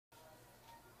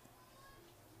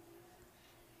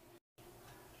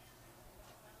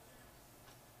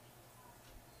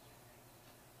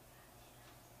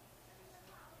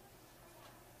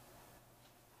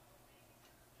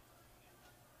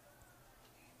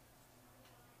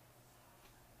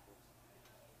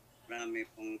marami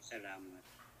pong salamat.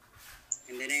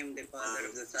 In the name of the Father,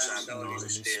 of the Son, of the Holy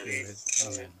Spirit.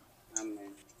 Amen.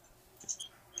 Amen.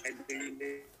 I believe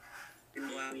in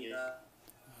one God,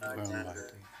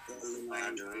 Almighty,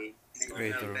 Almighty,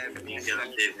 Creator of heaven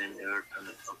heaven and earth, and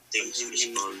of things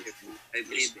visible. I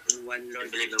believe in one Lord.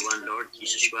 I believe in one Lord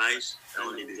Jesus Christ, the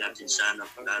only begotten Son of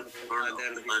God, born of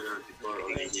the Father before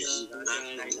all ages, God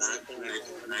from God, light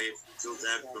from light, true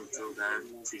God from true God,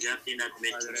 begotten, not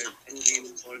made from something,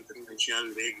 substantial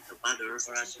with the Father,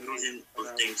 through him all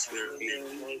things were made,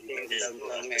 and for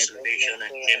our salvation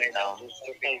and came down,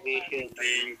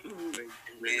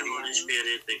 with the Holy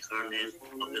Spirit incarnate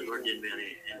of the Virgin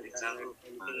Mary, and became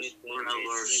for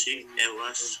our sin and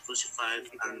was crucified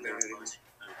under us.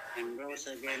 And rose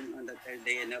again on the third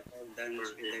day in accordance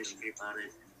with the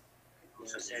Scriptures.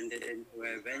 Ascended into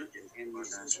heaven, and is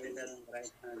seated at the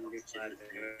right hand of the Father.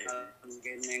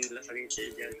 Again in glory to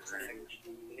judge the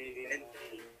living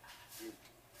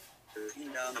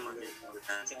kingdom of the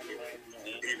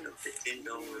End of the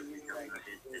kingdom will be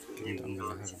united, and we Kingdom the will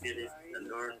Holy have Spirit, the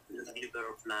Lord, the giver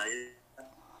of life,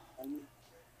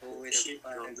 who with seed the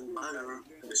Father of the Father,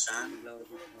 the Son,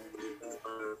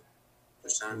 the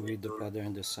Son, with the Father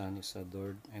and the Son is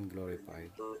adored and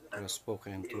glorified. As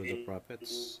spoken through the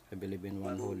prophets, I believe in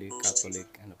one holy,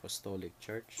 Catholic, and Apostolic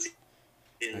Church.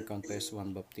 I confess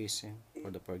one baptism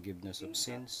for the forgiveness of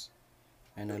sins,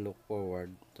 and I look forward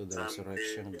to the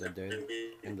resurrection of the dead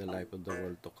and the life of the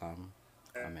world to come.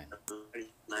 Amen.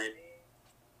 life,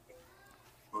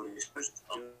 Holy Spirit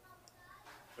of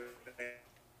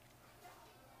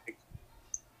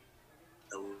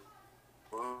the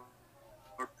Word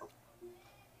of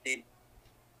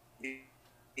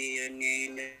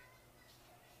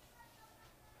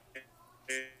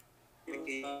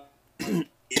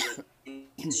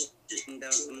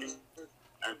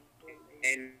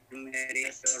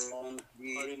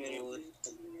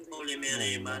Holy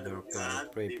Mary, Mother of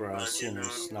God, pray pray for for us us sinners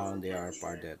sinners, now and the hour of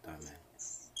our death. Amen.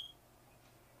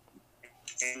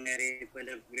 And Mary, full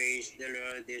of grace, the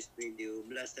Lord is with you.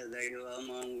 Blessed are you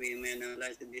among women, and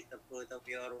blessed is the fruit of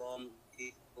your womb,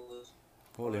 Jesus.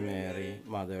 Holy Mary,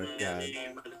 Mother of God,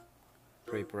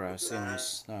 pray for us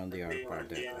sinners now and the hour of our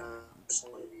death. Amen.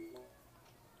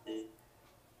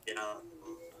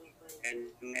 And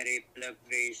Mary, full of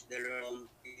grace, the Lord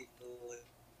is with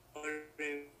you.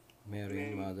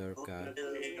 Mary, Mother of God,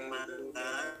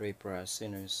 pray for us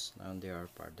sinners now and the hour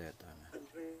of our death. Amen.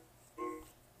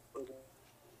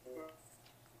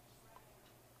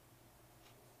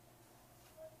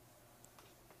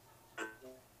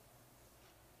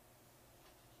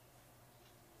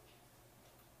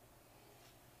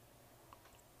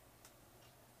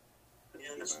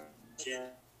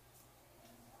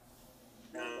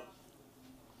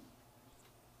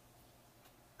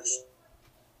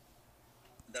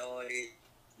 The Holy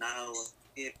Now,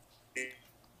 Spirit.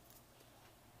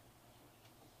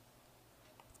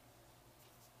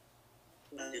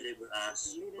 deliver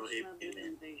us from evil.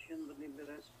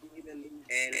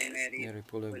 Hail Mary, Mary,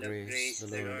 full of grace,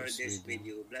 the Lord is with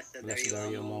you. Blessed Blessed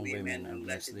are you among women, women, and and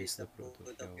blessed blessed is is the the fruit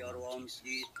fruit of of your your womb, womb, Jesus.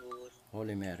 Jesus.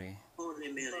 Holy Mary,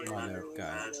 Holy Mary, Mother of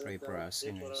God, pray for us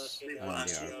sinners pray for now and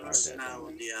the us hour of our sinners death. now Amen.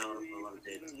 and the hour of our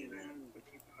death. Amen.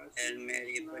 Hail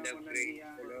Mary, full of grace,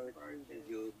 the Lord is with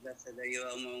you. Blessed are you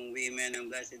among women, and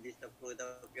blessed is the fruit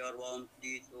of your womb,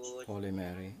 Jesus. Holy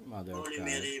Mary, Mother of Holy God,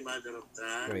 Mary, Mother of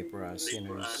God, pray for us pray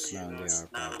for us sinners now and the hour sinners of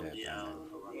our now and death. the hour Amen.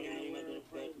 of our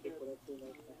death.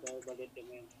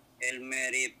 Hail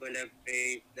Mary, full of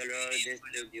grace, the Lord is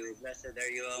with you. Blessed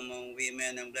are you among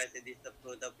women, and blessed is the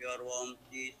fruit of your womb,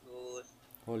 Jesus.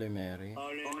 Holy Mary,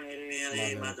 Holy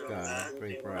Mary, Mother Mother of of God, God, pray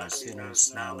pray for for us us sinners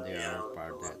sinners now now and and the the hour of hour of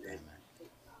our our death. death. Amen.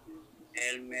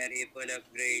 Hail Mary, full of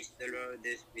grace, the Lord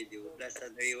is with you. Blessed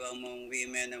are you among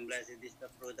women, and blessed is the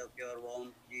fruit of your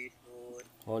womb, Jesus.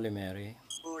 Holy Mary,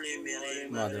 Holy Mary,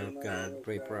 Mother Mother of of God, God,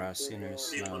 pray for us sinners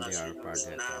pray now for and the us hour of our sinners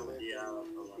death. now and Amen. the hour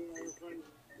of our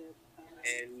death.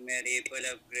 Hail Mary,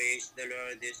 full of grace, the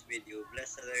Lord is with you.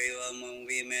 Blessed are you among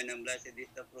women, and blessed is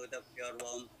the fruit of your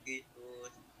womb, Jesus.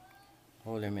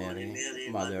 Holy Holy Mary, Mary,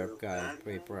 Mother Mother of of God, God,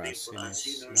 pray for pray us for us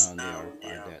sinners now sinners and the now hour of and the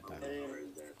our hour death. of Amen. our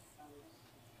death.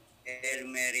 Hail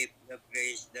Mary, full of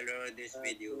grace, the Lord is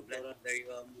with you. Blessed are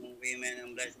you among women,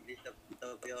 and blessed is the fruit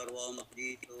of your womb,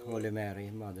 Jesus. Holy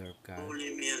Mary, Mother of God,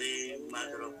 Holy Mary,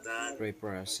 Mother of God, pray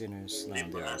for us sinners now pray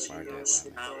and for the hour us of our death. sinners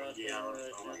Amen. now and the hour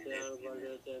of our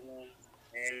death. Amen.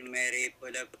 Hail Mary, full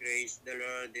of grace, the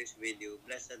Lord is with you.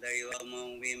 Blessed are you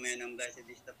among women, and blessed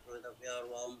is the fruit of your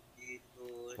womb,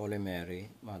 Jesus. Holy Mary,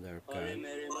 Mother of God, Holy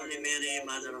Mary,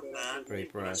 Mother of God, pray pray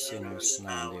for for us us sinners sinners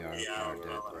now and now the and hour the of our hour of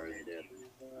death. our Amen. death.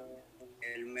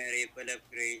 Hail Hail Mary, full of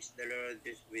grace, the Lord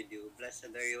is with you. Blessed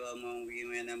are you among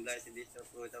women, and blessed is the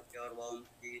fruit of your womb,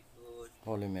 Jesus.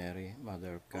 Holy Mary,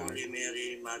 Mother of God, Holy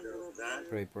Mary, Mother of God,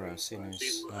 pray for us pray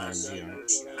sinners, for now us and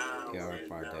sinners now the hour and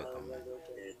of our the death. hour of Amen. our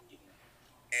death.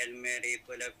 Hail Mary,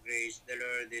 full of grace, the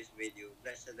Lord is with you.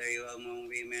 Blessed are you among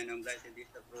women, and blessed is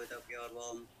the fruit of your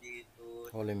womb,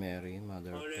 Jesus. Holy Mary,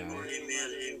 Mother of God, Holy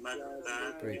Mary, Mother of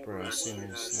God, pray pray for for us us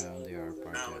sinners, sinners now and the hour of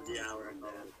our now death. at the Amen. hour of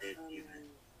our death. Amen.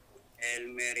 Hail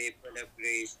Mary, full of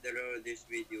grace, the Lord is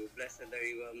with you. Blessed are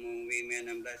you among women,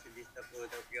 and blessed is the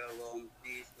fruit of your womb,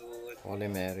 Jesus. Holy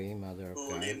Mary, Mother of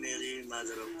Holy God, Mary,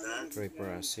 Mother of God, pray for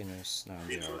us sinners, now and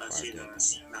pray the hour for of us our death.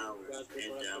 sinners Amen. now and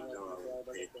the hour of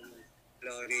our death. Amen.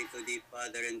 Glory to the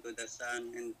Father, and to the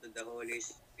Son, and to the Holy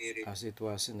Spirit. As it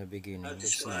was in the beginning, As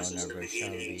is it now, was and in the ever shall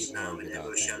beginning, be, is now, world and without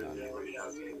ever end. shall be, Amen. world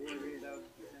without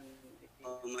end. O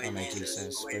O O my my Jesus,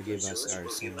 Jesus, my forgive us Jesus, our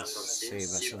forgive sins, us our sins,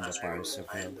 save us save from the us from fires the of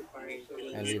fire, hell,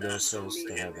 and lead lead all us souls souls to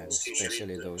to heaven, heaven, especially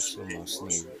especially those those who most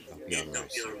need of your need of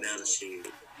your mercy. mercy.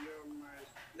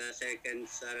 the second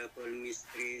sorrowful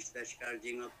mystery is the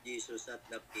scourging of Jesus at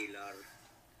the pillar.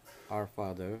 Our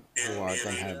Father, Hail who art in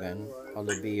Mary, heaven,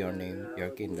 hallowed be your name, your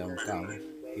kingdom come,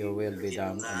 your will be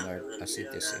kingdom done on come, earth will as be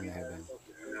it is done in heaven.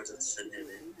 on earth as in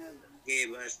heaven.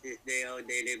 Give us this day our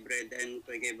daily bread, and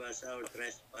forgive us our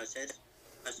trespasses,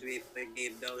 as we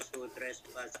forgive those who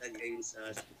trespass against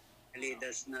us. And lead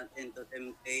us not into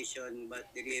temptation, but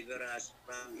deliver us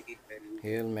from evil.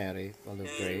 Hail Mary, full of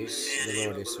Hail grace, the Mary,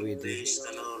 Lord is full of with you. grace,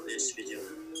 the Lord is with you.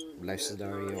 Blessed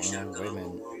are you Blessed among are women,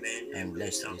 among women, and and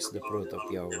blessed blessed are is the the fruit fruit of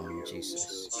of your the womb, womb, Jesus.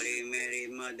 Jesus. Holy Mary,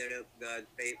 Mother of God,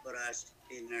 pray for us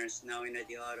sinners, now and at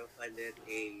the hour of our death.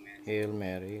 Amen. Hail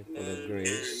Mary, full of Hail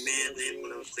grace, Mary,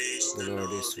 full of grace, the the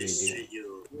Lord is Lord with is you. with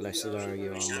you. Blessed are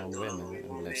you Blessed among are women, among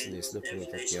and blessed women, is the and fruit of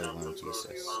blessed your are the womb, fruit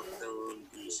Jesus. of the womb,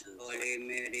 Jesus. Holy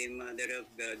Mary, Mother of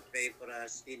God, pray for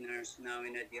us sinners, now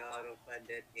and at the hour of our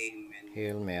death. Amen.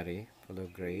 Hail Mary, full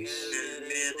of grace, Hail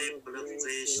Mary, full of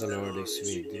grace, the the Lord Lord is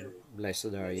is with with you. you. Blessed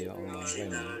are you among Blessed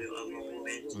women, are you among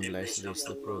women, and and blessed blessed is is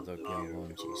the the fruit fruit of your of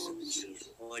womb, the womb, Jesus. Jesus.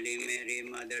 Holy Mary,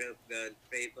 Mother of God,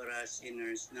 pray for us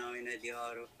sinners, now and at the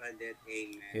hour of our death.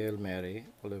 Amen. Hail Mary,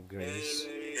 full of grace,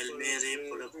 Hail Mary,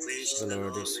 full of grace, the the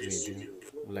Lord Lord is is with with you. you.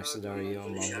 Blessed are you Blessed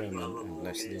among are you women, among and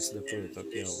blessed women, is the fruit and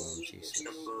of your womb, blessed is the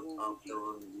Jesus. fruit of the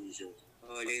womb, Jesus.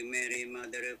 Holy Mary,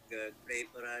 Mother of God, pray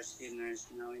for us sinners,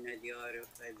 now and at the hour of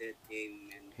our death.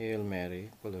 Amen. Hail Mary,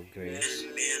 full of grace,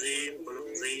 Hail Mary, full of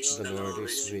grace, the the Lord Lord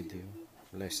is is with with you. you.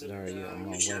 Blessed are you among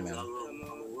Blessed are women, you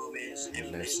among women, and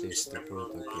and blessed blessed is is the the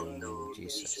fruit fruit of of your the womb, womb,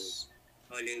 Jesus. Jesus.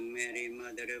 Holy Mary,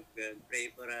 Mother of God, pray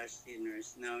for us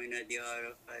sinners, now and at the hour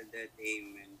of our death.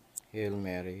 Amen. Hail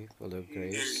Mary, full of Hail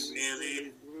grace,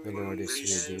 Mary, the full of Lord is with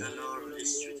grace, you. the Lord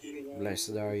is with you.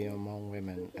 Blessed are you among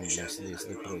women, and Blessed blessed is are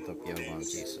the you fruit of among your women, womb,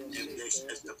 Jesus. and blessed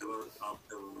is the fruit of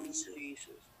the womb,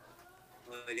 Jesus.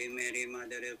 Holy Mary,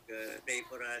 Mother of God, pray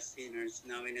for us sinners,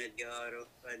 now and at the hour of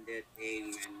our death.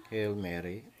 Amen. Hail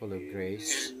Mary, full of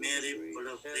grace, Hail Mary, full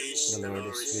of grace, the the Lord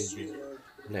Lord is is with you. with you.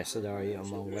 Blessed are you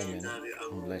among Blessed women, are you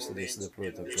and among blessed women, is the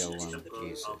fruit and of your blessed is the womb,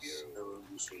 fruit of Jesus. the womb,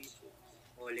 Jesus.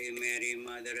 Holy Mary,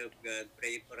 Mother of God,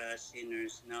 pray for us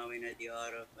sinners, now and at the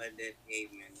hour of our death.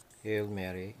 Amen. Hail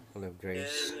Mary, full of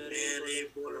grace, Hail Mary,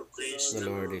 full of grace, the the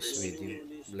Lord Lord is is with with you.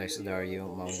 you. Blessed are you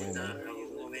among Blessed women, are you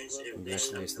among women, and and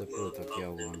blessed blessed is is the the fruit fruit of of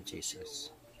your the womb, womb, Jesus.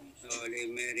 Jesus. Holy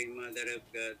Mary, Mother of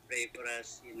God, pray for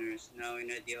us sinners, now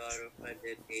and at the hour of our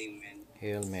death. Amen.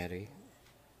 Hail Mary,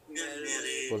 Hail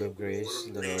Mary, full of full grace,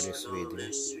 of the Lord grace, is the with Lord you.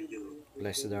 is with you.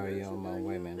 Blessed are you among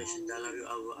women, Blessed are you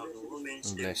among women, and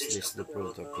and blessed blessed is is the the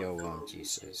fruit fruit of of your the womb, womb,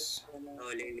 Jesus. Jesus.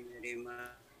 Holy Mary,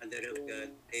 Mother of God,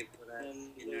 pray for us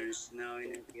sinners, now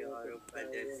and at the hour of our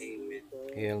death. Amen.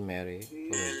 Hail Mary,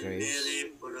 full of Hail grace,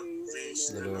 Mary, full of grace,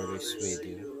 the the Lord Lord is is with with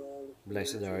you. you.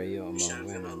 Blessed are you Blessed among are you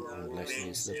women, among and blessed women,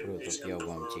 is the and fruit of blessed is your the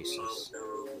womb, fruit of Jesus. the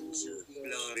womb, Jesus.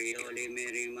 Glory, Holy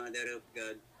Mary, Mother of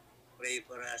God, pray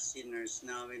for us sinners,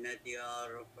 now and at the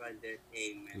hour of our death.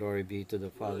 Amen. Glory be to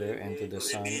the Father, and to the Glory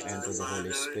Son, be to and the to the Holy Father,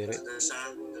 and Spirit. to the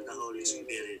Son, and to the Holy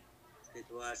Spirit. It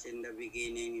was in the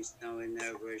beginning, is now, and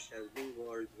ever shall be,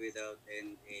 world without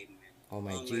end. Amen. O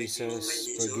my O my O my Jesus,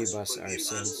 Jesus, forgive Jesus, us our forgive us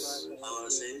sins, our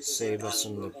sins, save save us us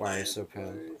from the from fire, fires of hell,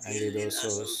 and and lead all lead us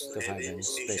souls to to heaven, heaven,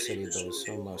 especially especially those those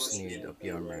who who have most most need need of of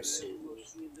your your mercy.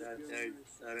 mercy. the third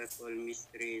sorrowful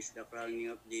mystery is the crowning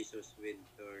of Jesus with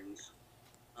thorns.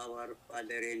 Our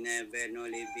Father in heaven,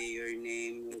 holy be your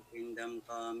name, your kingdom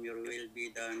come, your will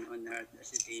be done on earth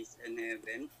as it is in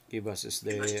heaven. Give us this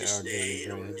Give us day this our daily day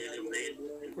our bread. daily bread,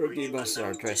 and Forgive forgive us us our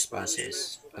our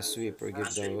trespasses, trespasses, as we forgive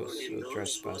as we those forgive who those who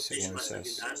trespass against trespass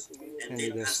against us. us, and And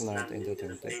lead lead us us not not into into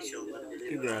temptation, temptation, but deliver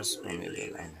deliver us us from from evil.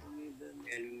 evil. Amen. Amen.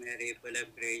 Hail Mary, full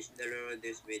of grace, the Lord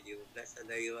is with you. Blessed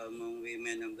are you among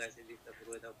women, and blessed is the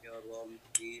fruit of your womb,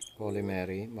 Jesus. Holy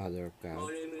Mary, Mother of God,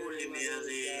 Holy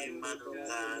Mary, Mother of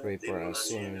God, pray for us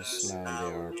sinners now and the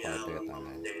hour of our death. of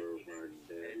Amen. death.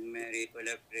 Hail Mary, full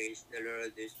of grace, the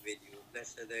Lord is with you.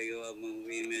 Blessed are you among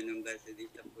women, and blessed is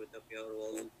the fruit of your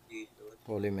womb, Jesus.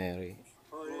 Holy Mary,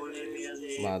 Holy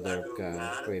Mary, Mother of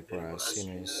God, pray for us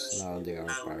sinners now and the hour of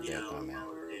now our and the death. hour of Amen.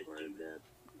 our death.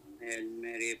 Hail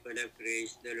Mary, full of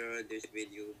grace, the Lord is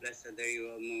with you. Blessed are you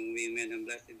among women, and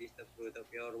blessed is the fruit of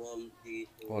your womb, Jesus.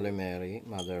 Holy Mary,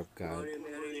 Mother of God, Holy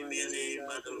Mary,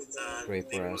 Mother of God, pray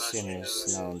for us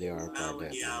sinners now and the hour of our now and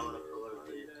death. the hour Amen. of our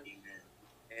death. Amen.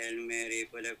 Hail Mary,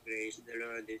 full of grace, the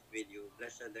Lord is with you.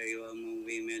 Blessed are you among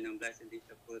women, and blessed is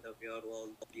the fruit of your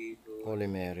womb, Jesus. Holy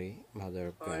Mary, Mother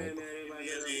of God,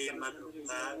 Mary, Mother of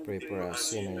God, pray for us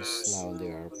sinners now and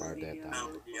the hour of our death. now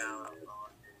Amen. and the hour of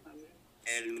our death.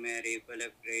 Hail Mary, full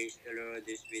of grace, the Lord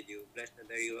is with you. Blessed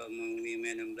are you among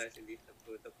women, and blessed is the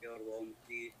fruit of your womb,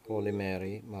 Jesus. Holy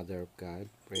Mary, Mother of God,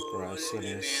 pray for us Holy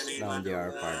sinners Mary, now and the Mother hour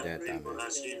of of our God, death. pray for Amen.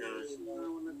 us sinners,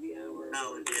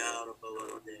 now and the hour of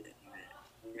our death. Amen.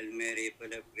 Hail Mary,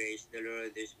 full of grace, the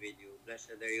Lord is with you.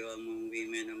 Blessed are you among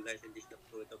women, and blessed is the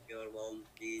fruit of your womb,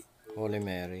 Jesus. Holy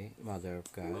Mary, Mother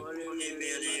of God, Holy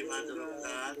Mary, Mother of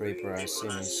God, pray for pray us for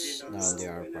us sinners now and sinners, the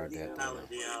hour of our death. now Amen. and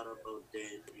the hour of our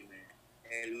death. Amen.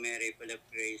 Hail Mary, full of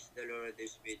grace, the Lord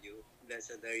is with you.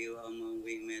 Blessed are you among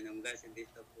women, and blessed is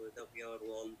the fruit of your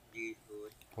womb,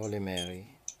 Jesus. Holy Mary,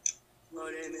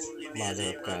 Holy Mother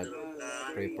Mary, of God, Mother of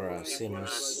God, pray for us pray for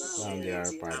us sinners now and the hour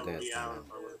sinners, of our now and death. the hour Amen.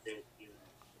 of our death. Amen.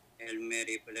 Hail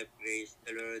Mary, full of grace,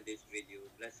 the Lord is with you.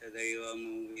 Blessed are you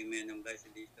among women, and blessed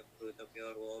is the fruit of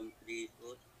your womb,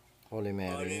 Jesus. Holy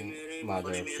Mary,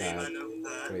 Mother Holy of Mary, God, Mother of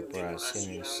God, pray pray for for us us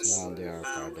sinners sinners, now and the hour of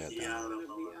now our and death. the Amen. hour of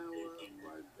our death.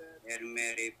 Amen. Hail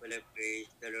Mary, full of grace,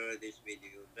 the Lord is with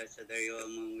you. Blessed are you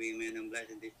among women, and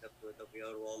blessed is the fruit of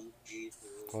your womb, Jesus.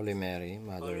 Holy Mary,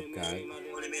 Mother of God,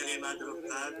 Holy Mary, Mother of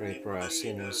God, pray pray for for us us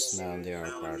sinners sinners, now and the hour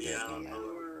of now our and the death. hour of Amen.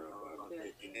 our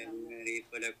death. Hail Amen. Mary,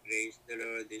 full of grace, the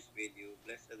Lord is with you.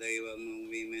 Blessed are you among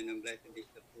women, and blessed is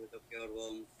the fruit of your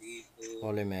womb, Jesus.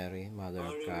 Holy Mary, Mother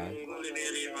of God, Holy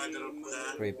Mary, Mother of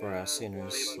God, pray for us pray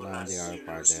sinners for now and us the hour of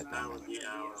our sinners, death. now Amen. and the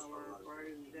hour of our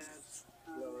death.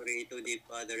 Glory to the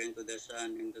Father, and to the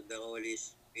Son, and to the Holy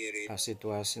Spirit. As it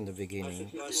was in the beginning,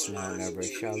 It is is now, and was ever in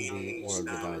the shall be, beginning, is world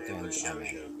now, and without ever end. shall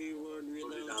Amen. be, world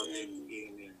without end.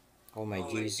 Amen. O my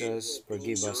Jesus,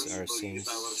 forgive us our sins,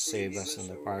 save us from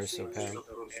the powers of hell,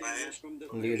 Fire,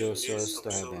 and lead all souls of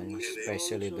to soul heaven, to heaven,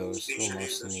 especially those who especially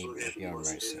most those need who of have your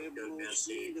most mercy.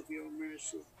 need of your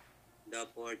mercy. The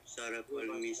fourth sorrowful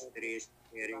mystery is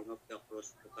the carrying of the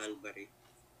cross to Calvary.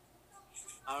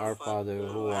 Our Father,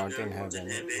 who art in heaven,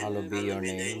 hallowed be your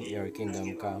name. Your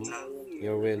kingdom come,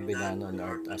 your will be done on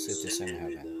earth as it is in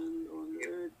heaven.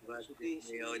 Give us this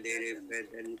day our daily bread,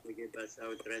 and forgive us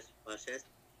our trespasses,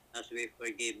 as we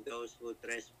forgive those who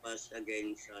trespass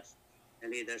against us.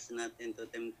 And lead us not into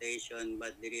temptation,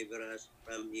 but deliver us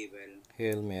from evil.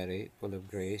 Hail Mary, full of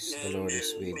grace, the Lord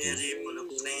is with you. Mary, full of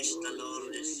grace, the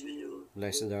Lord is with you.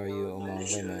 Blessed are you among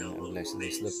Blessed are women, you and among blessed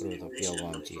is women, the fruit and of your blessed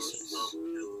womb, the fruit Jesus. of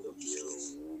your womb,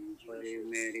 Jesus. Holy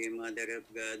Mary, Mother of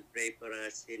God, pray for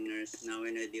us sinners, now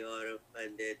and at the hour of our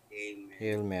death. Amen.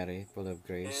 Hail Mary, full of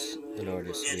grace, the Lord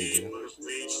is with Mary, you. full of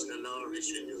grace, the Lord is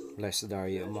with you. Blessed are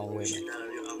you among women, Blessed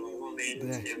are you among women,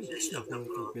 blessed and is blessed the of the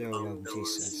fruit of fruit your of womb, the womb,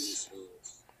 Jesus. Jesus.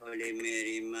 Holy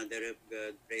Mary, Mother of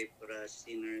God, pray for us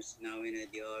sinners, now and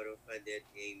at the hour of our death.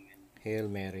 Amen. Hail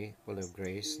Mary, full of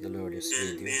grace, the Lord is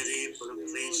Hail with you. Mary, full of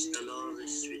grace, the Lord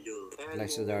is with you.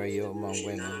 Blessed are you among Blessed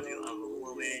women, are you among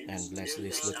women, and blessed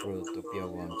is the fruit of your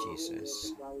womb,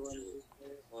 Jesus.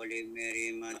 Holy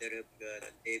Mary, Mother of God,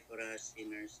 pray for us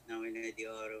sinners, now and at the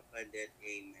hour of our death.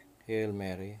 Amen. Hail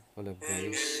Mary, full of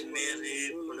grace, Hail Mary,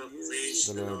 full of grace,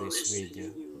 the the Lord Lord is is with with you.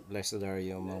 you. Blessed are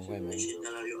you among women, Blessed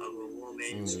are you among women,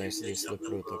 and and blessed is blessed the of the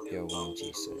fruit of fruit your womb, of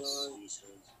Jesus. Jesus.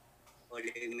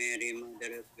 Holy Mary,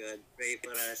 Mother of God, pray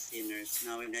for us sinners,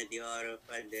 now and at the hour of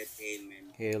our death.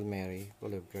 Amen. Hail Mary,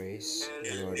 full of grace, the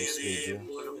Hail Lord is with Mary, you.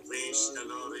 full of grace, the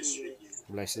Lord is with you.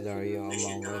 Blessed are you Blessed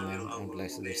among are you women, and among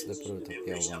blessed is women, the fruit of and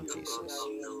your blessed of womb, the fruit Jesus. of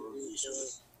the womb,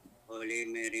 Jesus. Holy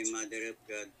Mary, Mother of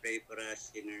God, pray for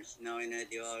us sinners, now and at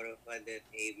the hour of our death.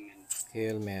 Amen.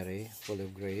 Hail Mary, full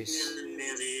of grace, Hail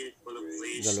Mary, full of the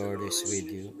grace, the Lord Lord is is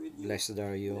with you. with you. Blessed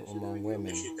are you among women,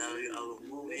 Blessed are you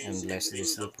among women, and and blessed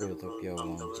is blessed the of the fruit of fruit your of the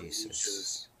womb, womb, Jesus.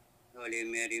 Jesus. Holy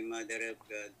Mary, Mother of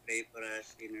God, pray for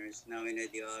us sinners, now and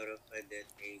at the hour of our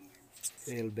death. Amen.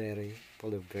 Hail Mary,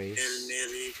 full of Hail grace,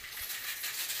 Mary,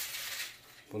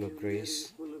 full of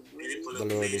grace, Mary, full the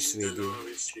of Lord is grace, the with you. Lord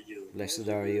is with you. Blessed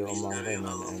are you Blessed among are you women,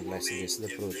 among and blessed women, is the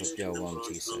and fruit of blessed your is the womb, fruit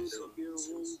of Jesus. your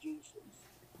womb, Jesus.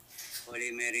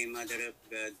 Holy Mary, Mother of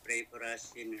God, pray for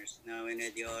us sinners, now and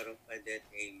at the hour of our death.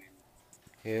 Amen.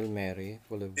 Hail Mary,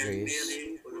 full of Hail grace,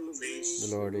 Mary, full of the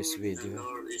grace, Lord is with the you.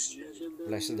 Lord is with you.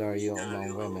 Blessed are you Blessed are among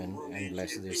you among women, and women,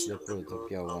 blessed and is blessed the is the fruit of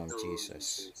fruit your of womb, the womb,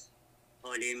 Jesus. Jesus.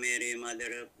 Holy Mary,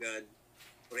 Mother of God,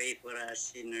 pray for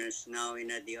us sinners, now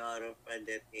and at the hour of our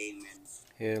death. Amen.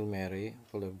 Hail Mary,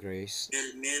 full of grace,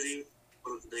 Hail Mary,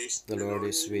 full of grace, the Lord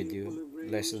is with you.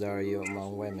 Blessed are you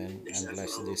among women, blessed and are you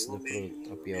blessed among is the fruit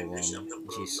women, of your and blessed womb, of the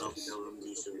fruit of Jesus. the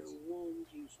womb,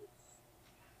 Jesus.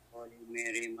 Holy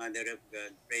Mary, Mother of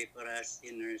God, pray for us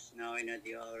sinners, now and at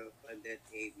the hour of our death.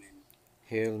 Amen.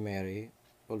 Hail Mary,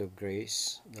 full of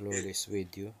grace, the Lord is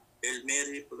with you. Hail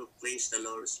Mary, full of grace, the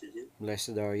Lord is with you. Blessed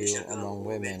are Blessed you are you among among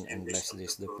women, women, and and blessed blessed of the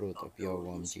is the fruit fruit of of your your womb,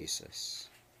 womb, Jesus. Jesus.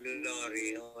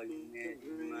 Glory, Holy Mary,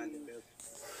 Mother of God,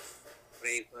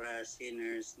 pray for us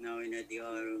sinners, now and at the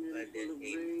hour of our death.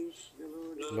 Amen.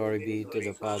 Glory be to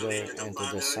the Glory Father, to the and to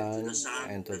the Father, and to the Son, Son,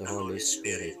 and to and the the Holy Holy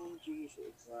Spirit. Spirit.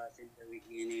 Was in the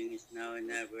beginning, is now, and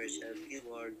ever shall be,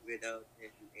 world without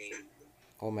end. Amen.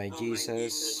 O my O my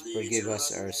Jesus, forgive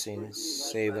us our sins,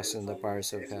 save us from the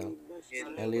powers of hell,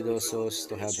 and lead those souls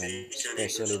to heaven,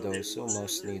 especially those who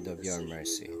most need of your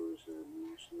mercy.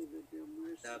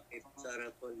 The fifth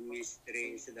sorrowful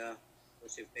mystery is the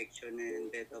crucifixion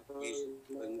and death of Jesus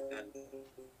on Calvary.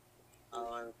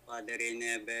 Our Father in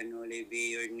heaven, holy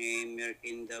be your name, your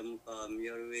kingdom come,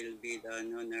 your will be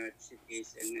done on earth as it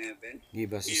is in heaven.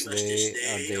 Give us this Give us this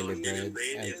day our day daily our daily bread,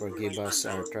 bread, and and forgive forgive us us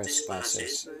our our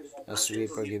trespasses, trespasses, as as we we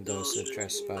forgive forgive those those who who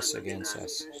trespass trespass against against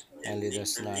us. us. And lead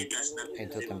us And not lead us not into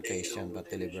into temptation, temptation, but but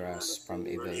deliver deliver us us from from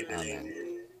evil. evil. Amen.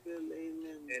 Amen.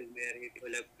 Hail Mary,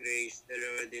 full of grace, the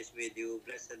Lord is with you.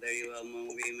 Blessed are you among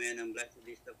women, and blessed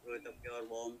is the fruit of your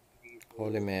womb,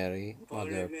 Holy Jesus. Mary,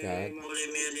 Mother of God, Holy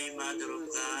Mary, Mother of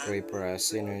God, pray for us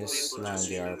pray sinners, for now us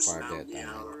and the hour of sinners our now death. and the Amen.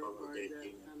 hour of our death.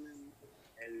 Amen.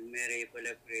 Hail Mary, full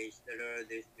of grace, the Lord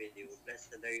is with you.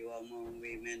 Blessed are you among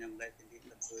women, and blessed is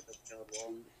the fruit of your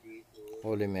womb, Jesus.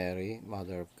 Holy Mary,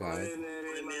 Mother of God, Holy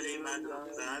Mary, Mother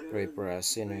of God, pray for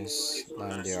us pray sinners, for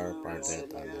now and the us hour of our sinners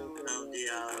death. Amen. now and the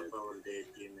hour of our death.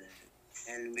 Amen.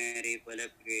 Hail Mary, full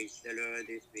of grace, the Lord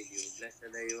is with you. Blessed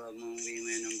are you among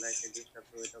women, and blessed is the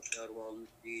fruit of your womb,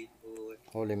 Jesus.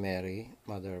 Holy Mary,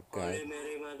 Mother of God,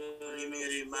 Holy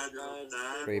Mary, Mother of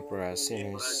God, pray for us pray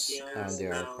for us sinners, now and sinners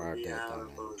the hour of now and our the death. hour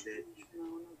of Amen. our death.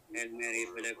 Hail Mary,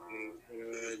 full of grace, the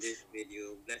Lord is with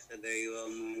you. Blessed are you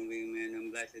among women,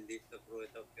 and blessed is the fruit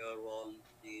of your womb,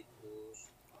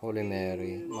 Jesus. Holy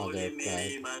Mary, Mother Holy of God,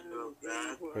 Mary, Mother of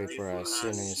God, pray pray for for us us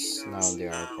sinners, now sinners and the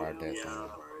hour of now our and the death. hour Amen.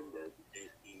 of our death.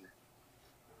 Amen.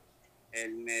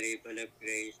 Hail Mary, full of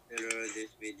grace, the Lord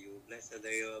is with you. Blessed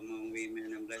are you among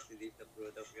women, and blessed is the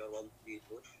fruit of your womb,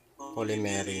 Jesus. Holy Holy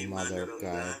Mary, Mary, Mother Mother of of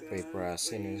God, God, pray for us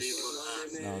pray for sinners,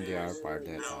 us now and the hour of sinners our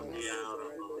death. now and Amen. the hour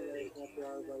of our death.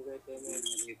 Amen. Hail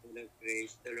Mary, full of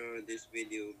grace, the Lord is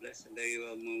with you. Blessed are you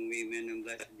among women, and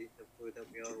blessed is the fruit of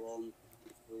your womb,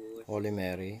 Jesus. Holy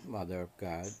Mary, Mother of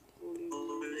God,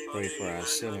 Holy pray for Mary,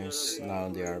 us Mother of sinners, now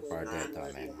and the hour God, of our death.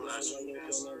 pray Amen. for us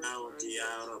sinners now and the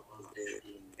hour of our death.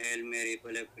 Amen. Hail Mary,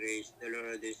 full of grace, the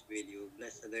Lord is with you.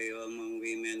 Blessed are you among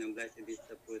women, and blessed is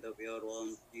the fruit of your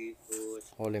womb,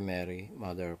 Jesus. Holy Mary,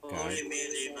 Mother of God, Holy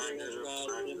Mary, Mother of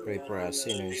God, pray for us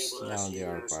pray sinners, for now us and the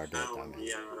hour of sinners our death. now and Amen.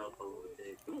 the hour of our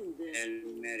death. Hail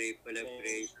Mary, full of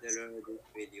grace, the Lord is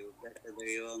with you. Blessed are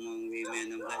you among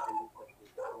women, and blessed is the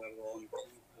fruit of your womb,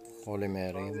 Jesus. Holy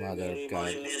Mary, Mother of Holy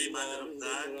God, Mary, Mother of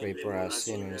God, pray pray for for us us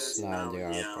sinners, sinners now and now the and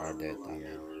hour the of our hour of death. our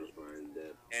Amen.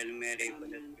 death. Hail Mary,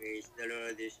 full of grace, the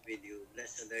Lord is with you.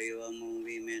 Blessed are you among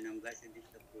women, and blessed is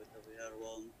the fruit of your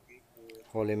womb, Jesus.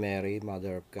 Holy Mary,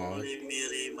 Mother of God, Holy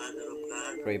Mary, Mother of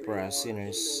God, pray for us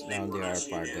sinners, pray now and for the hour us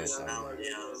of our death. sinners now Amen. and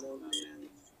the hour of our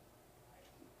death.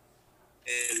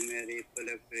 Hail Mary, full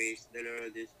of grace, the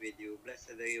Lord is with you.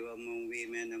 Blessed are you among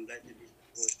women, and blessed is the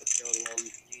fruit of your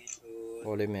womb, Jesus.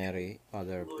 Holy Mary,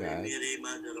 Mother of Holy God, Mary,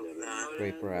 Mother of God,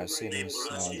 pray for us pray for sinners, us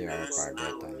now and the hour of sinners our death.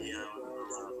 now and the Amen. hour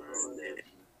of our death.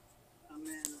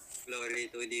 Glory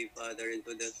to the Father, and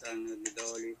to the Son, and to the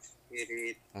Holy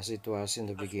Spirit. As it was in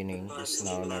the beginning, As is it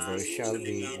now, and ever was in shall the be,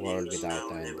 beginning, world is now,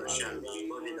 without and end. ever shall Amen. be,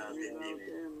 world without end.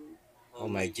 Amen. O O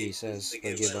my my Jesus, Jesus,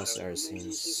 forgive forgive us us our our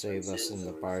sins, sins, save us save us from from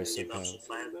the the powers Give of us hell, a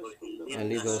fire for and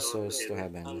lead lead us those souls souls to to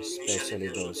heaven, heaven, especially especially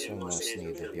those those in who most most need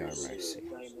need of of your your mercy. mercy.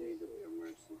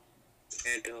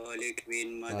 and Holy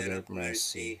Queen, Mother Mother of of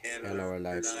mercy, mercy, hail hail our our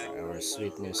life, life, our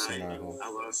sweetness, and Light, our hope.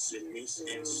 our sweetness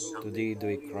and To hope. thee do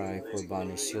we cry, poor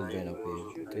banished children of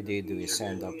Eve. To thee do we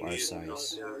send up our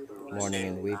sighs, mourning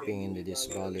and weeping in this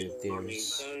valley of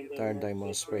tears. Turn thy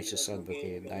most precious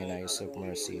advocate, thine eyes of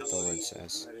mercy towards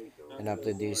us. And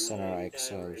after this and our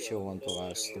exile, show unto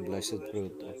us the blessed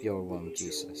fruit of your womb,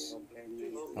 Jesus.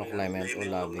 O clement, O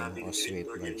loving, O sweet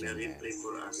Virgin Mary. Pray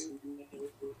for us.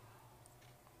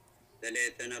 The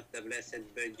Litany of the Blessed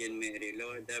Virgin Mary.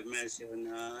 Lord, have mercy on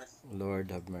us.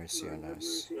 Lord, have mercy on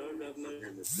us. Lord, have mercy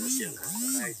And the mercy on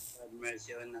us. Christ, have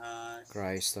mercy on us.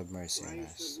 Christ, have mercy on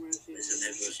us. Please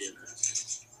have mercy on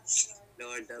us.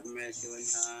 Lord, have mercy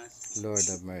on us. Lord,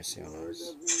 have mercy on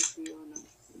us.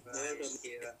 Christ,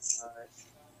 hear us.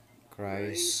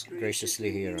 Christ,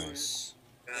 graciously hear us.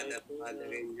 God the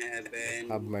Father in heaven.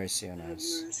 Have mercy on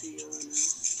us.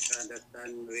 God the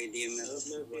Son, Redeemer of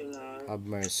the world. Have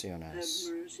mercy on us.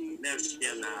 Mercy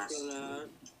on us.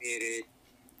 Spirit,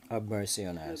 Have mercy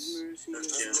on us. Mercy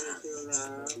on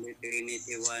us. Holy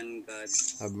Trinity, one God.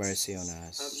 Have mercy on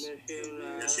us.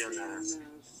 Mercy on us.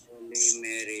 Holy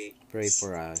Mary, Pray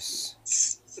for us.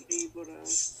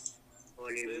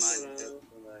 Holy Mother of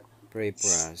God. Pray for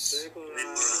us. Pray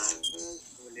for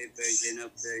us. Holy Virgin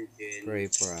of Virgins. Pray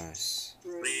for us.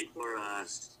 Pray for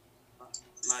us.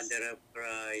 Mother of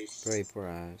Christ. Pray for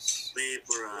us. Pray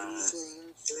for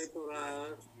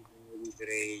us. In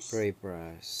grace. Pray for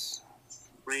us.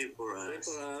 Pray for us.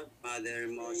 Mother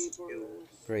most pure.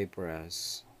 Pray for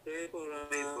us. Pray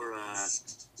for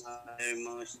us. Mother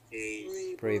most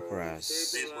chaste. Pray for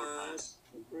us. Pray for us.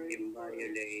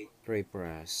 Inviolate. Pray for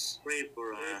us. Pray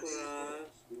for us.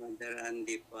 Mother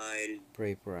undefiled.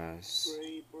 Pray for us.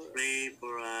 Pray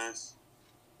for us.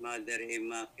 Mother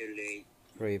immaculate.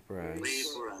 Pray for Pray us.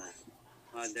 for us.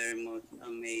 Mother most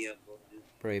amiable.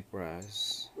 Pray for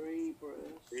us. Pray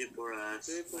for us.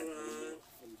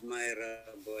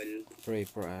 Admirable. Pray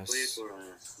for Pray us. for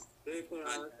us. Pray for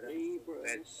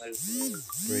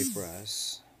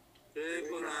us. Pray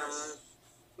for us.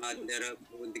 Mother of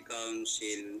good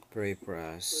counsel. Pray for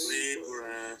us. Pray for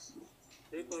us.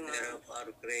 Mother of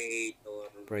our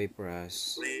Creator. Pray for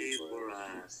us. Pray for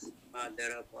us.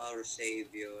 Mother of our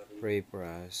Savior. Pray for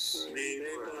us. Pray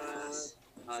for us.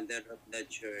 Mother of the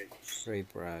Church. Pray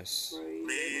for us.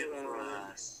 Pray for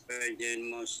us.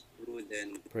 Virgin most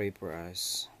prudent. Pray for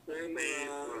us. Pray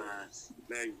for us.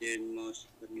 Virgin most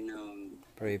renowned.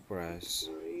 Pray for us.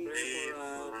 Pray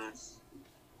for us.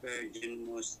 Virgin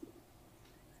most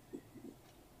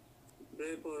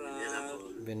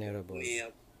Venerable.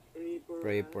 umiyak.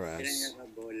 Pray for us.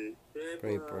 Venerable.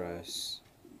 Pray for us.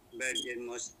 Virgin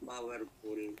most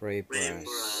powerful. Pray for Pray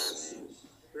for us. us.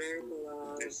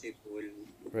 Merciful.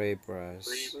 Pray for us.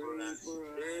 Pray for us.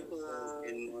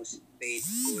 Virgin most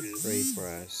faithful. Pray for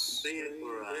us. Pray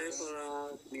for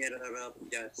us. Mirror of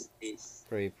justice.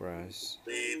 Pray for us.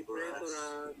 Pray for us.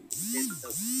 Seat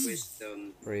of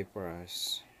wisdom. Pray for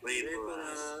us. Pray for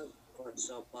us.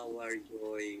 Cause of our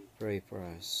joy. Pray for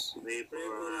us. Pray for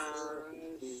us.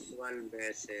 Visual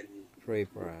vessel. Pray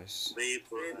for us. Pray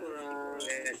for us.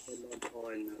 Vessel of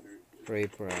honor. Pray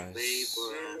for us. Pray for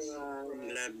us.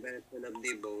 Blood vessel of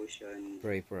devotion.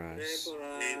 Pray for us. Pray for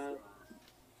us.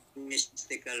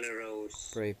 Mystical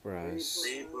rose. Pray for us.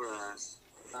 Pray for us.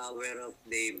 Tower of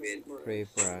David. Pray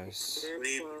for us.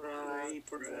 Pray for us.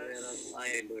 Tower of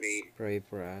ivory. Pray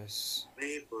for us.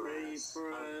 Pray for us.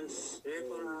 Pray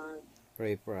for us.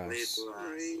 Pray for Pray us. for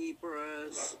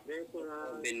us. Pray for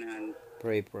us. Covenant.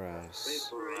 Pray for Pray us.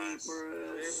 for us.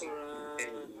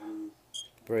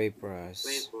 Pray for us.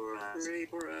 Pray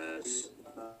for us.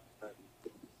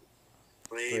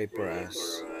 Pray for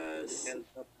us.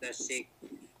 Health of the sick.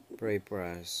 Pray for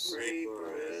us. Pray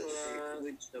for us.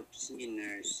 Refuge of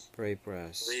sinners. Pray for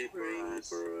us. Pray for us.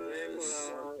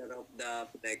 Shelter of the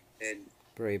afflicted.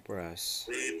 Pray for us.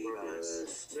 Pray for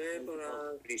us.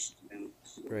 Of Christians.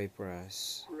 Pray for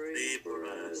us. Pray for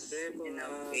us. King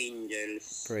of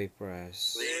angels. Pray for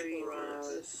us. Pray for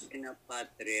us. King of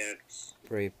patriarchs.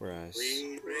 Pray for us.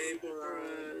 Pray for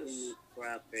us. King of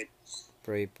prophets.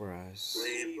 Pray for us.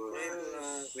 Pray for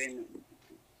us.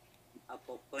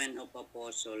 Queen of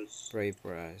apostles. Pray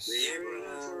for us. Pray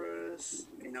for us.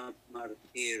 Queen of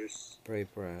martyrs. Pray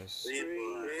for us. Pray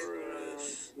for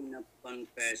us. Queen of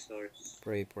confessors.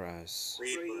 Pray for us.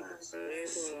 Pray for us.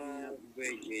 Queen of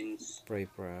virgins. Pray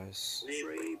for us.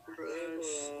 Pray for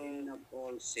us. Queen of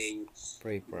all saints.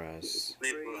 Pray for us.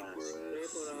 Pray for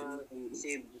us.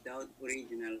 Conceived without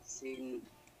original sin.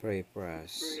 Pray for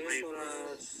us. Pray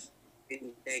for us.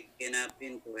 Been taken up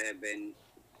into heaven.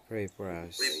 Pray for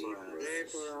us. Pray for us. Pray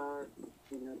for us.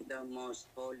 Queen of the most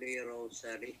holy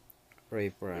rosary.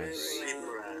 Pray for us. Pray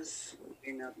for us.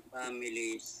 Queen of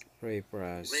families. Pray for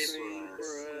us. Pray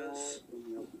for us.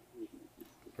 Queen of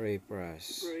Pray for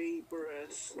us. Pray for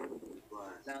us.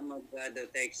 Lamb of God who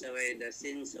takes away the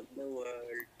sins of the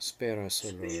world. Spare us,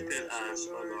 O Lord. Spare us,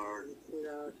 O Lord.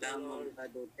 Lamb of God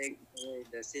who takes away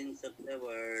the sins of the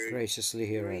world. Graciously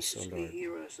hear us, O Graciously Lord.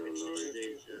 hear us,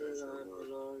 O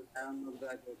Lord. Lamb of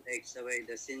God who takes away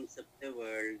the sins of the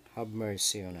world. Have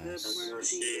mercy on Have us,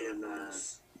 mercy on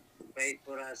us. Pray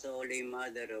for us, Holy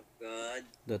Mother of God.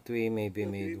 that we may be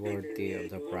That made we may worthy of be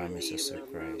the worthy promises of of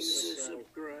the Christ. promises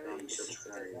of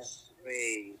Christ.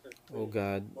 Pray. O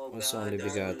God, whose only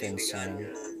begotten Son,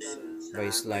 by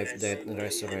his life, death, and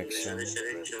resurrection,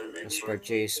 has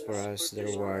purchased for us the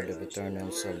reward of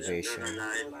eternal salvation,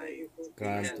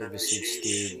 grant, we beseech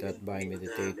thee, that by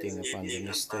meditating upon the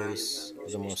mysteries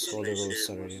of the most holy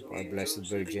rosary of our Blessed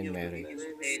Virgin Mary,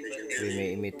 we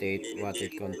may imitate what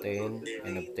it contains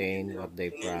and obtain what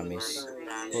they promise,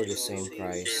 for the same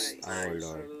Christ our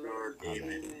Lord.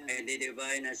 Amen. And the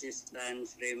divine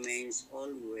assistance remains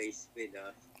always with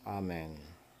us. Amen.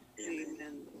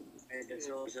 Amen. May the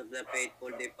souls of the faithful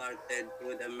departed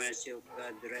through the mercy of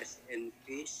God rest in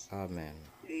peace. Amen.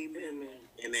 Amen.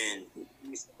 Amen.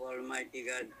 Peace of Almighty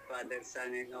God, Father,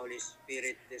 Son, and Holy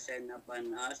Spirit descend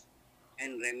upon us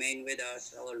and remain with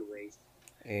us always.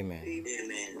 Amen.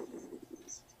 Amen.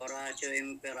 Oratio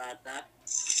Imperata,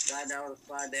 God our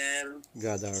Father,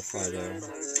 God our Father, God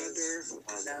our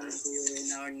Father, come to you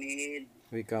in our need,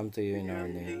 we come to you in our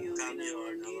come to need you Come in to our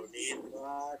our need, need. to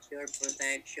ask your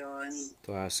protection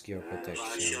to ask your Ask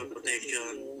protection your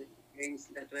protection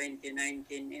against the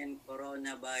 2019 and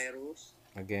coronavirus,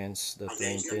 against the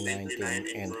against the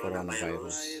 2019 and 2019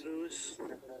 coronavirus virus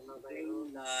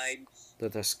claim lives,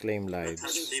 that has claimed that lives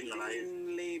has been life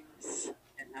in lives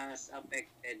and has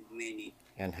affected many.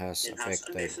 and has and has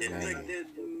affected affected many. affected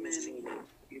many.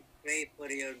 We pray for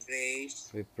your grace,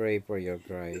 We pray for your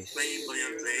Pray grace, for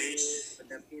your grace for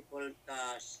the people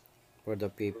tasked for the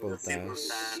people people tasked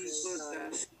People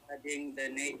tasked studying the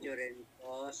nature and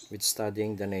cause with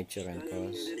studying the nature and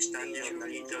studying cause the study of nature the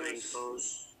and nature and cause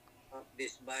cause of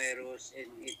this virus and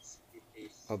its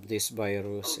disease, of this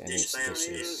virus of and this its virus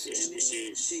disease, and its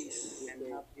disease, and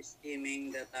not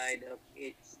stemming the tide of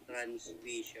its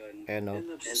transmission. and of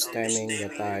and of stemming the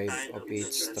stemming tide the of tide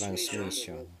its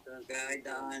transmission. Guide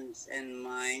the hands and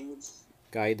minds,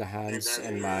 Guide the hands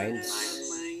and minds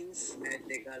minds,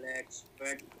 medical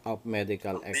experts, of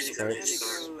medical of medical experts,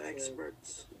 medical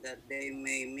experts, that they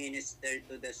may minister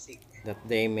to the sick that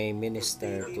they may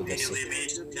minister they to the may sick we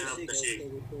minister of the sick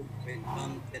with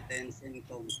competence and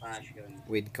compassion.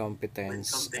 with with competence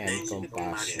and competence and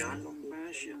compassion,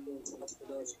 compassion, Of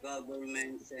those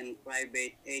governments and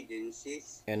private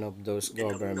agencies and of those and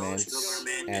of those governments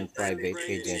government and private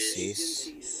agencies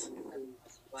agencies that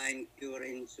must find cure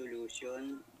and solution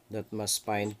that must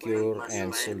find cure must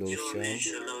and find cure solution and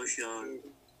solution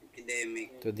epidemic.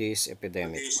 to this to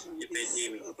epidemic. this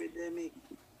epidemic. epidemic.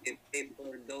 We pray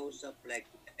for those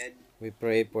afflicted, We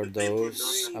pray for We pray for those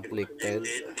those afflicted.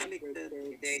 Afflicted,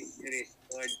 may they be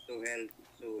restored to health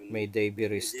soon. May they be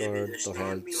restored to restored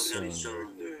health to health soon.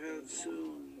 to health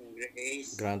soon.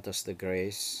 Grace, Grant us the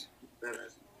grace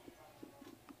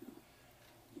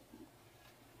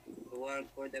to work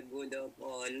for the good of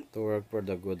all, to work for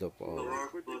the good of to all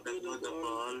work for the good of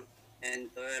all and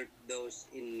to help those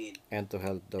in need. and to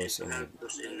help and those to in need. help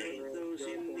those in need. Those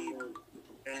in need,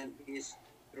 Grant this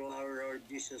through our Lord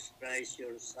Jesus Christ,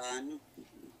 your Son,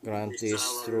 Grant this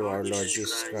through our Lord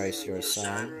Jesus Christ, your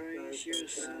Son, Christ, your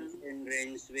Son, and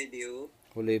reigns with you,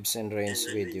 who lives and reigns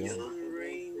with you who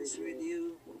reigns with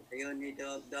you the unity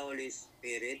of the Holy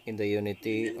Spirit, in the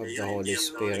unity In of the the Holy unity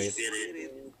of the Holy Spirit,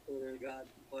 Spirit, God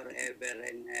forever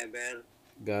and ever.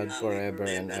 God forever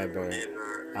and ever.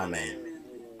 forever. Amen.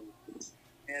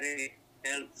 Mary,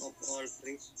 help of all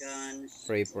Christians,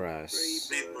 Pray for us.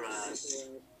 Pray for us.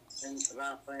 Saint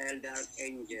Raphael the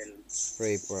Archangel,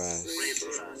 Pray for us. Pray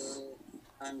for us.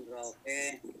 San Roque,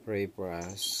 Pray for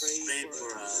us. Pray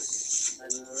for us.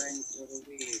 San Lorenzo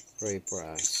Ruiz, Pray for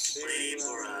us. Pray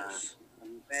for us.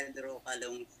 San Pedro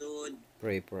Calungsod,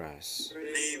 Pray for us.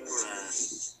 Pray for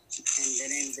us. in the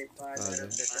name of the Father, Father,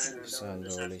 of the Son, the of Son, the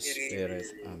the Holy Spirit.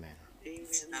 Amen.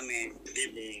 Amen. Good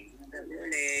evening. Gabi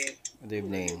ulit. Good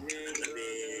evening.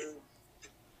 Gabi.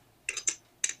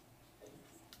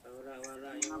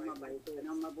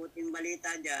 Anong mabuting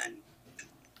balita dyan?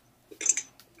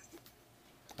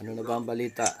 Ano na ba ang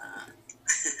balita?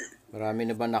 Marami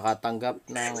na ba nakatanggap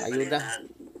ng ayuda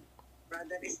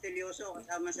Brother Estelioso,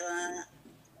 kasama sa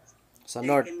sa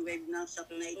North? second wave ng SAP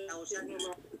na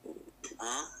 8,000.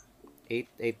 Ah?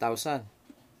 8,000.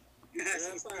 Si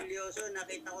Estelioso,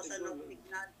 nakita ko sa North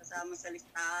Tignan, kasama sa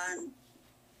listahan.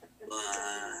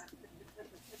 Wow.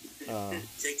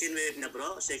 Second wave na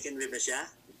bro? Second wave na siya?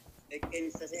 Second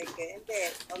sa second. Hindi,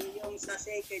 yung sa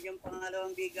second, yung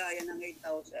pangalawang bigayan ng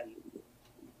 8,000.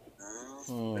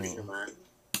 Galing naman.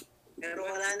 Pero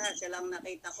wala na, siya lang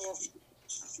nakita ko.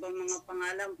 Ang mga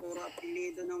pangalan, puro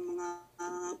apelido ng mga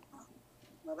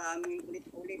maraming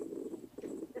ulit-ulit.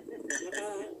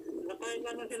 Nakain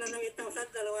lang na sila ng 8,000,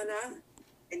 dalawa na.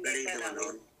 Hindi Galing ka naman lang.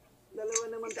 nun. Dalawa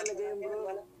naman talaga yung bro.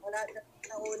 Wala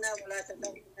sa una, wala sa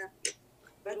una.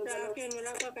 Ba't sa akin,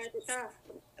 wala pa kahit isa.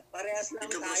 Parehas lang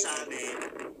Dito po tayo. sa amin,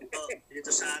 dito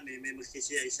sa amin, may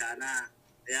magsisiyay sana.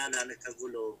 Kaya na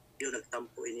nagkagulo. Yung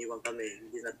nagtampo, iniwan kami.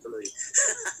 Hindi natuloy.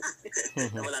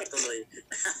 Wala tuloy.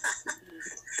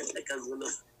 Nagkagulo.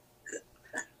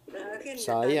 Sa akin,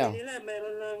 Sayang. sabi nila,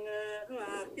 mayroon ng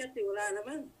aakyat, wala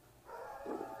naman.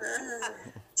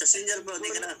 Sa senior bro, di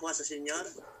ka nakakuha sa senior?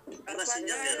 Para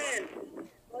senior meron.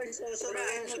 Oy,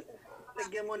 susuraan mo.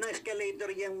 Lagyan mo ng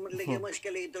escalator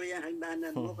yung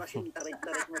hagdanan mo kasi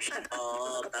tarik-tarik mo siya.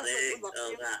 Oo, tarik.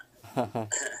 Oo nga.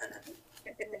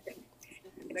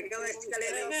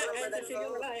 Nagka-escalator Kaya nga, para kahit sa sila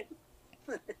wala eh.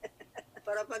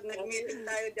 para pag nag-meeting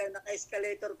tayo dyan,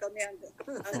 naka-escalator kami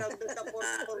hanggang doon sa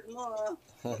fourth mo. ah.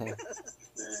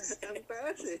 Ang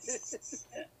taas eh.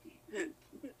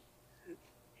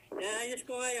 Naayos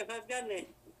ko nga yung hagdan eh.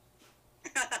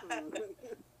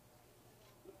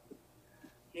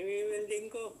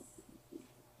 Nimi-welding ko.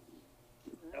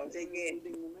 So, sige.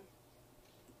 Ending mo na.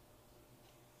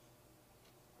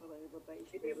 Marami pa tayo.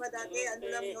 Hindi ba dati, ano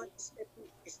lang yun,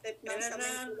 step ng Kailan na?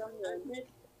 samento lang yun.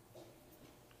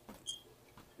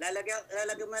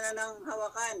 Lalagyan mo na ng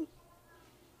hawakan.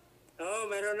 Oo,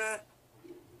 meron na.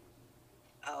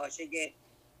 Oo, sige.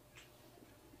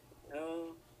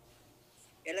 Oo.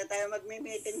 Kailan tayo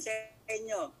magmi-meeting sa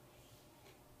inyo?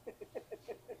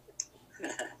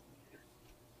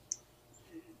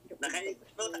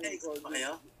 Nakaikot pa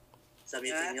kayo? Sa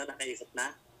meeting nyo, nakaikot na?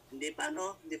 Hindi pa,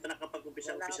 no? Hindi pa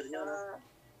nakapag-umpisa ang officer nyo, no?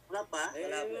 Wala pa?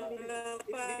 Wala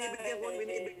pa.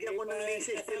 Binibigyan ko ng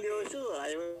license seryoso.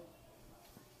 Ayaw.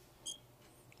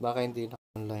 Baka hindi na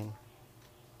online.